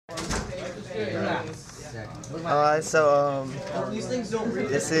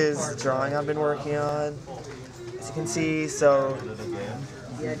This is the drawing I've been working on. As you can see, so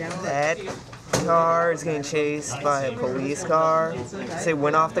that car is getting chased by a police car. So he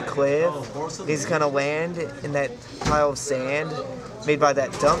went off the cliff. He's gonna land in that pile of sand made by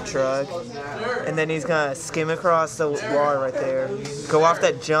that dump truck, and then he's gonna skim across the water right there, go off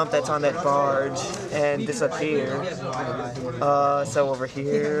that jump that's on that barge, and disappear. So over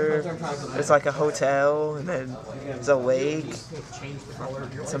here, there's like a hotel, and then there's a lake,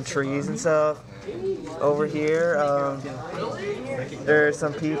 some trees and stuff. Over here, there's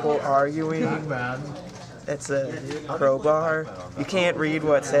some people arguing. It's a crowbar. You can't read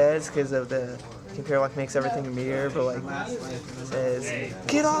what it says because of the computer like makes everything a mirror, but like it says,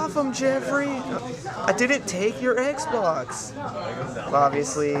 "Get off him, Jeffrey! I didn't take your Xbox." Well,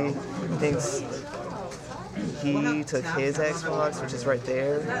 obviously, he thinks he took his Xbox, which is right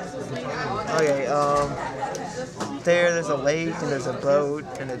there. Okay, there's a lake and there's a boat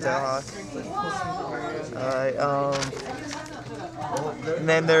and a dock. And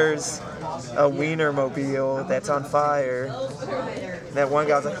then there's a Wienermobile that's on fire. And that one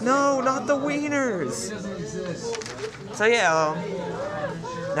guy's like, "No, not the wieners!" So yeah,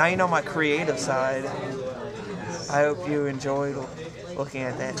 now you know my creative side. I hope you enjoyed looking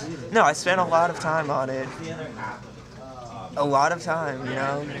at that. No, I spent a lot of time on it. A lot of time, you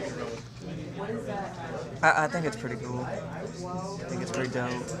know? I think it's pretty cool. I think it's pretty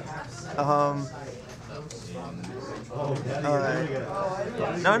dope.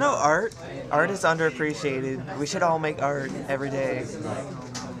 No, art. Art is underappreciated. We should all make art every day.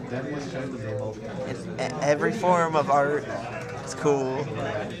 Every form of art is cool,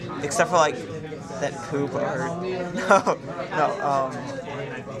 except for like that poop art.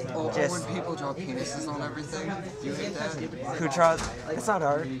 Just when people draw penises on everything, you hate that? Who draws? That's not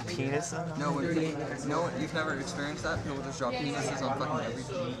art. Penis? No, you've never experienced that? People just draw penises on fucking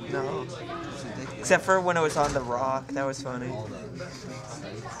everything? No. Except for when it was on The Rock. That was funny.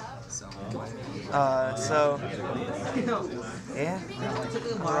 Yeah.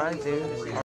 Alright, dude.